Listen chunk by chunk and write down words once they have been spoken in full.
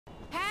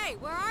Hey,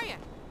 where are you?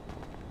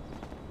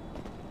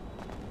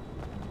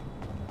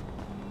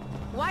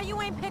 Why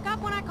you ain't pick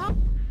up when I called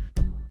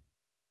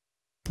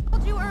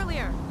you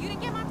earlier? You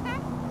didn't get my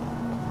text?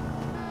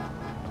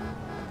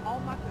 Oh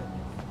my goodness.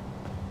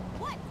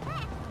 What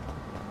text?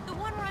 The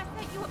one where I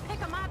said you would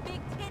pick up my big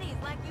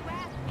titties like you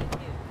asked me to.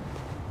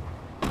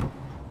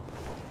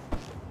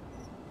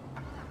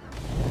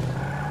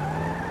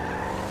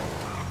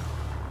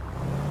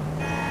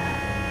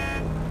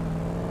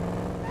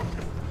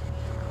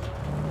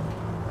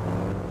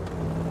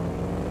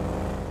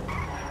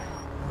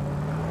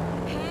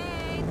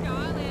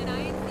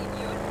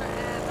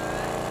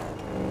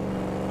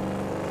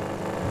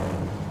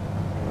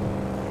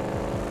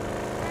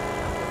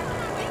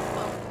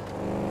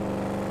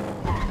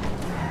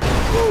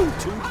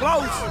 Too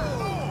close!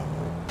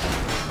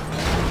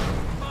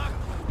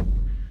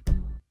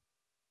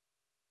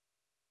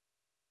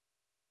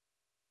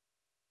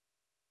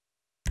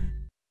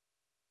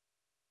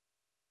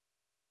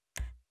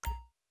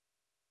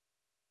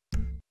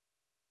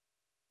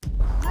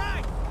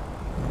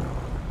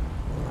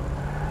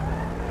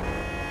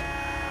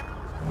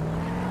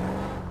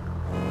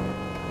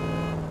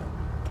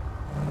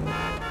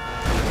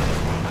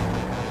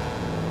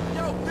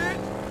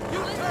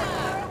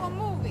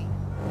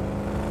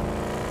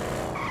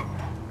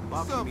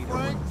 What's up,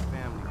 Frank?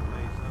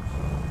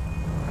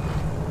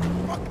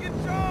 Fucking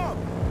job!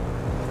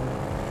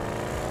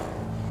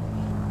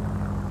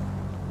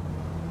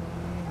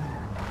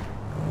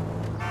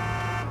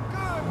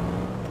 Good!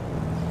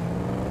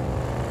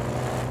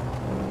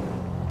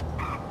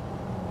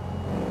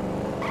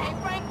 Hey,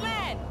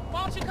 Franklin! Why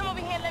don't you come over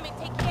here and let me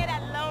take care of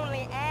that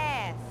lonely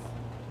ass?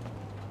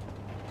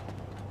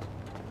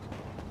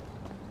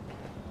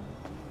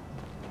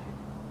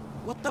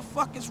 What the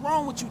fuck is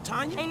wrong with you,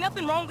 Tanya? Ain't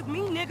nothing wrong with me,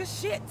 nigga.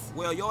 Shit.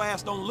 Well, your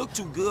ass don't look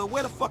too good.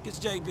 Where the fuck is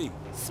JB?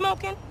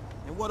 Smoking.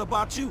 And what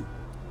about you?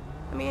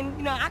 I mean,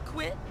 you know, I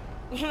quit.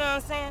 You know what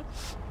I'm saying?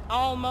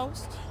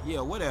 Almost.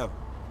 Yeah, whatever.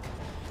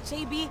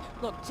 JB,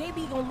 look,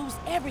 JB gonna lose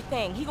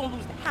everything. He gonna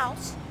lose the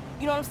house,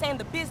 you know what I'm saying,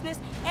 the business,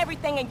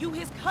 everything, and you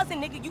his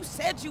cousin, nigga, you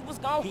said you was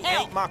gonna He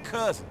help. ain't my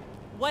cousin.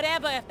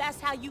 Whatever, if that's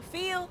how you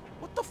feel.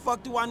 What the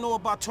fuck do I know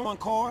about towing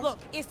cars? Look,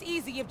 it's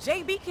easy. If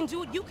JB can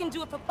do it, you can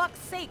do it, for fuck's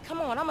sake.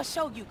 Come on, I'ma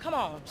show you. Come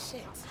on.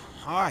 Shit.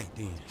 All right,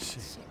 then.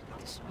 Shit. Shit,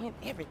 just show him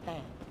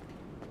everything.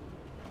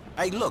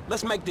 Hey, look,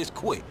 let's make this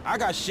quick. I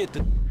got shit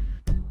to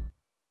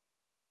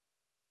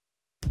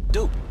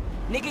do.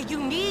 Nigga, you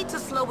need to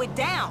slow it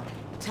down.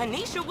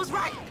 Tanisha was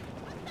right.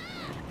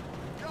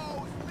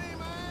 Yo, it's me,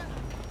 man!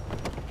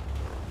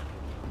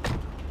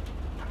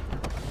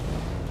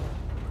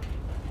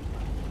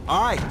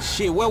 All right,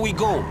 shit, where we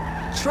going?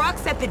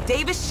 Trucks at the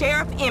Davis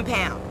Sheriff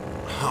Impound.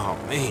 Oh,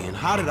 man,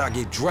 how did I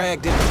get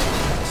dragged into...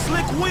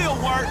 Slick wheel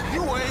work!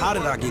 You ain't... How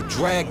did I get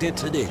dragged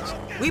into this?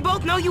 We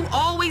both know you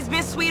always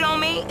been sweet on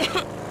me.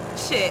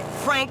 Shit,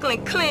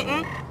 Franklin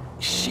Clinton.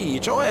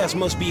 Shit, your ass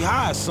must be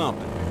high or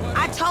something.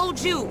 I told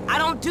you, I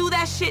don't do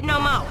that shit no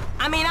more.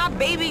 I mean, I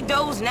baby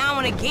doze now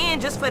and again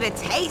just for the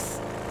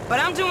taste.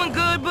 But I'm doing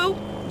good, boo.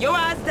 Your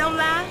eyes don't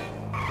lie.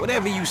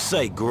 Whatever you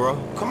say, girl.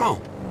 Come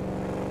on.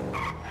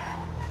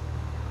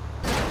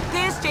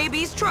 There's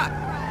JB's truck.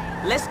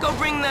 Let's go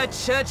bring the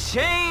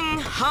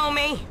cha-ching,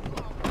 homie.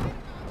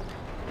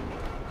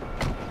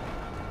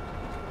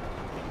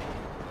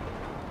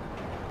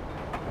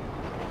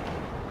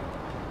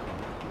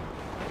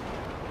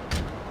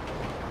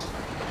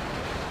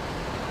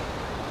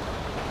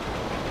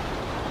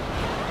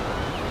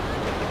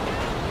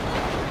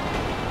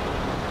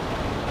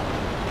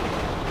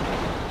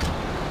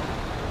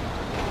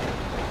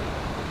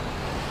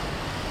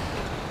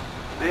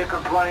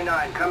 Vehicle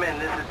 29, come in.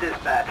 This is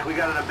dispatch. We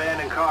got an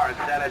abandoned car at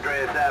San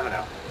Andreas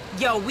Avenue.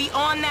 Yo, we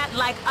on that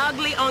like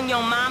ugly on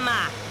your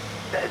mama.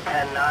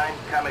 10-9,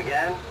 come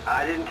again?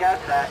 I didn't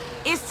catch that.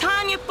 It's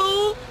Tanya,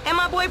 fool, and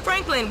my boy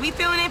Franklin. We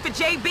filling in for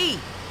JB.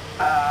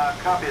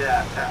 Copy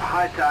that.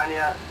 Hi,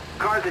 Tanya.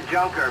 Car's a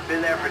junker.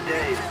 Been there for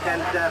days.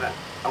 10-7.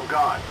 I'm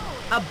gone.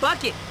 A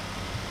bucket.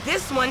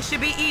 This one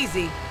should be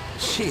easy.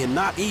 Shit,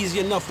 not easy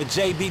enough for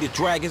JB to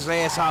drag his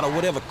ass out of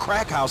whatever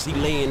crack house he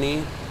laying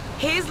in.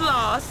 His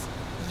loss,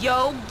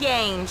 your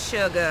gain,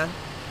 sugar.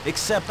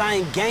 Except I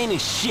ain't gaining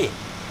shit,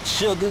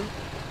 sugar.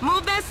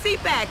 Move that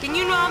seat back, and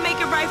you know I'll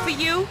make it right for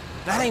you.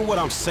 That ain't what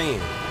I'm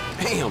saying.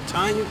 Damn,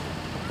 Tanya.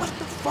 What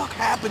the fuck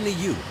happened to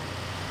you?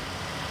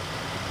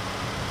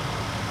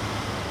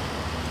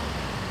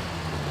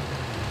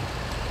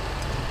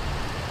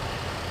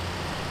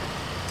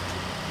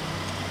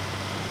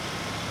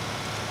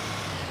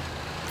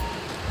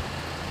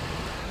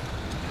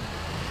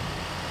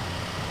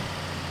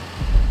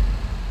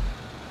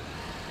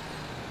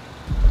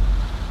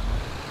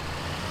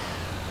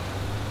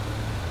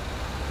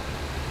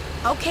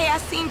 Okay,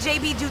 I've seen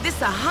JB do this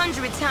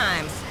 100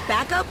 times.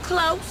 Back up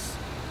close.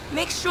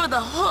 Make sure the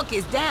hook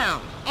is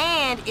down.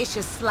 And it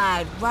should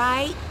slide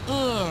right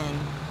in.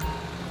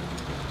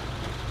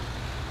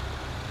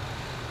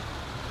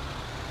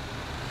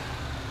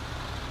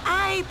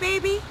 Aight,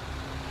 baby.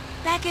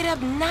 Back it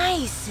up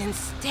nice and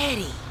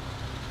steady.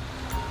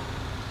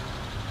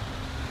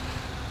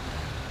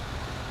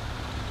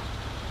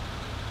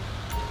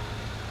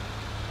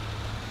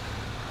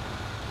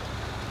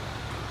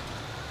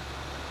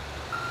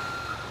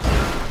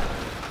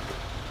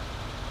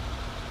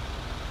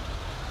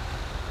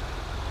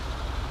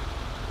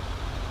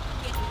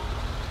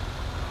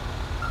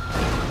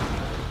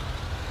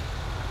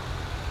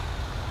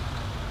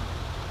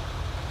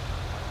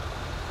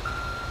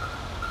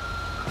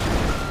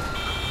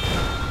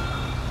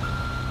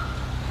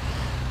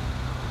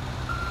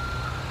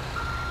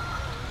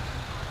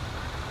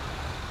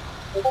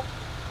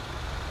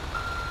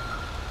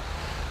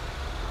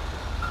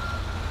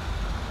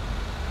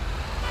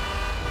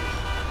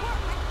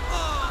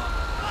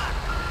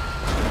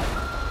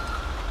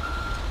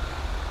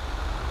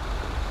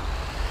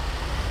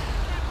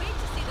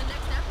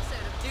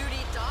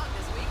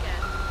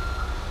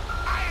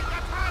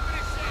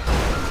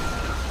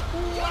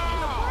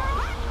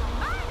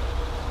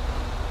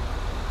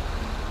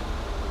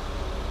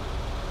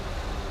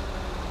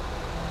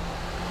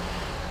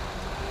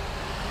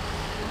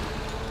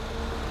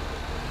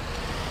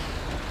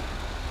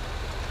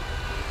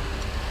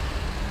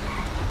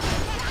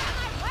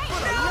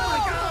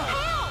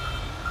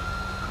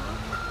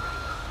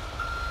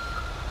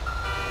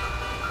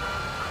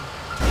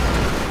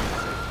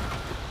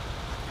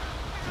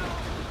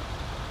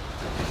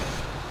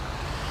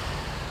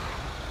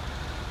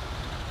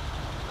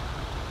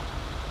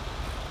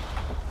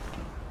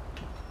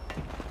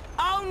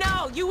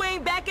 You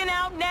ain't backing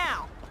out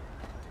now.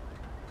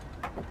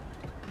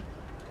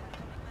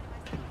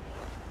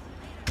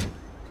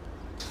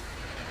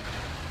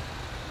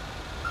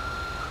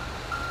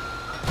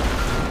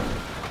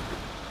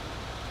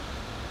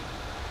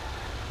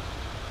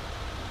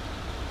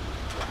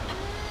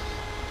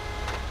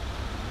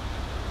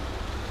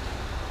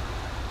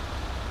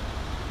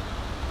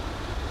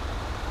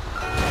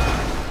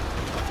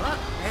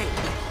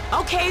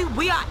 Okay,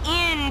 we are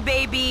in,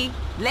 baby.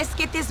 Let's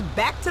get this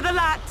back to the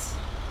lot.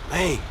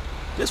 Hey,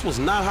 this was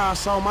not how I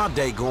saw my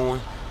day going.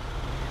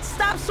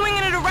 Stop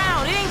swinging it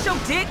around. It ain't your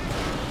dick.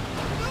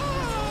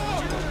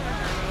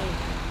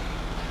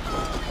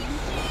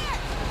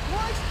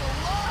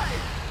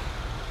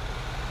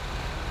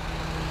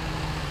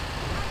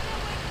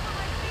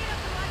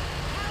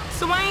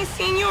 So I ain't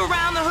seen you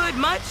around the hood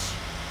much?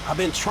 I've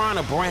been trying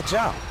to branch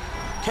out.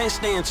 Can't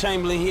stay in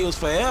Chamberlain Hills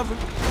forever.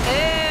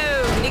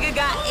 Oh, nigga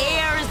got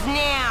airs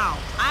now.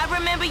 I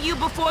remember you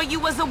before you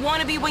was a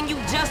wannabe when you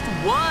just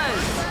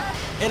was.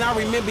 And I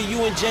remember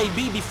you and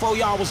JB before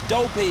y'all was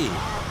dopehead.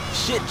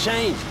 Shit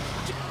changed.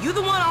 You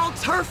the one all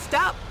turfed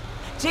up.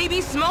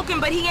 JB smoking,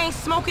 but he ain't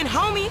smoking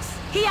homies.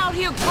 He out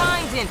here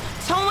grinding,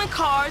 towing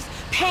cars,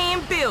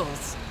 paying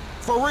bills.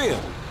 For real.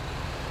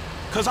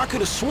 Cause I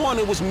could've sworn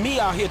it was me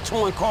out here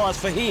towing cars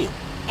for him.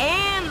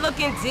 And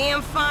looking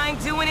damn fine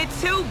doing it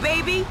too,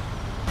 baby.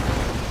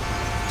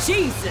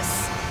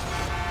 Jesus.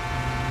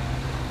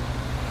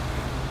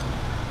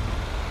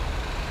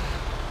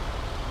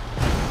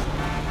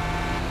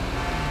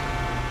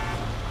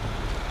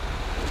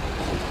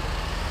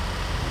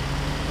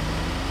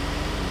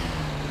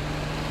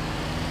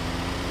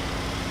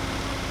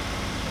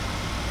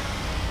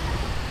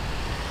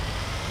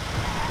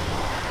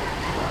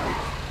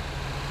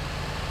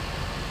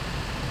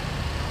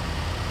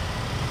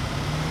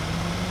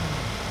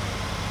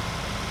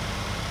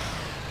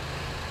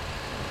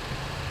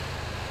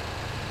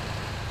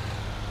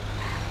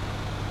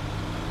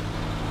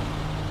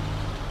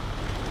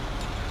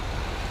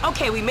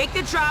 Okay, we make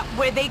the drop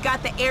where they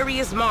got the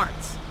areas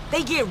marked.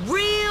 They get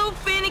real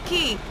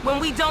finicky when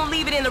we don't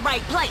leave it in the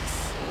right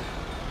place.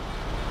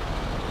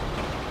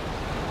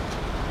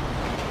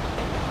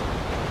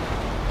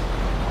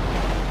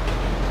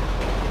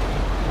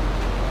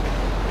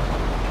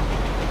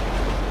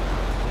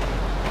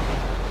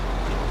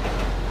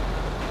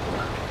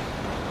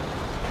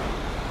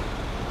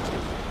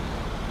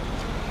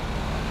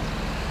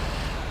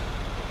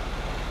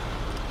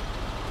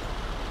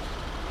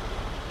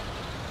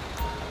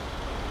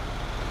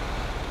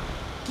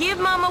 Give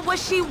Mama what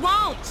she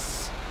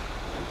wants.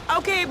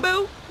 Okay,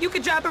 boo, you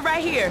can drop it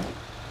right here.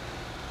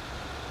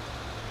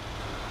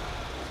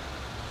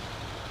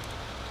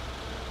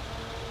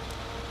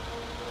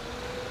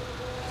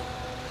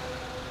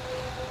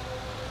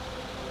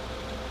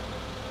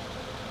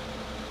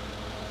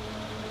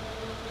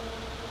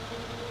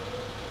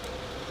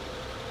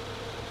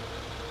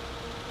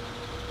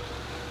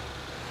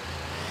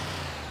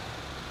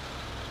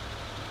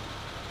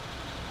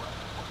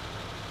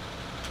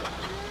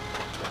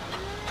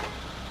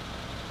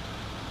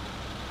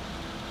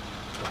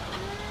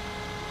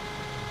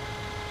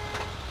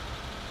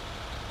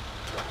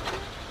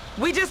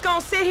 We just gonna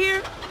sit here?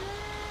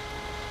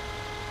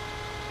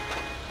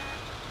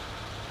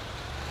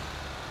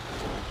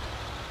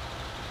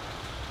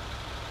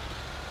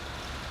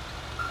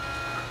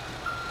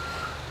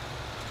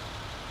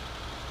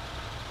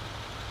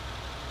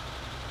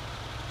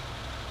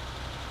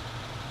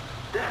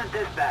 This is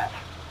dispatch.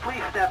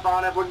 Please step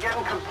on it. We're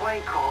getting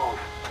complaint calls.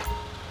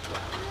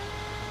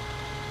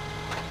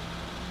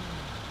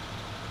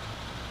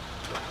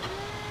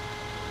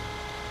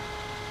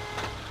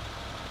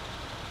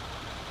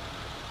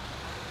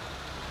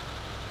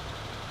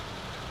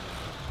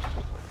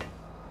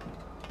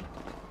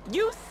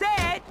 You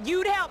said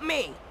you'd help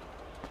me.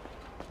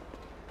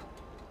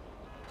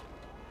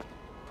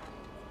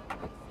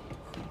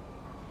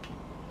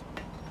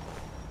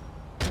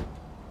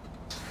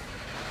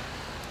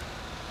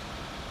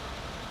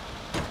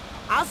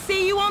 I'll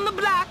see you on the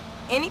block.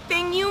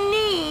 Anything you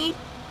need,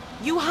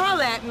 you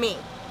holler at me.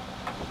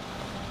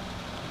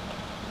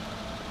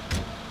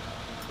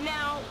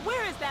 Now,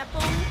 where is that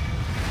fool?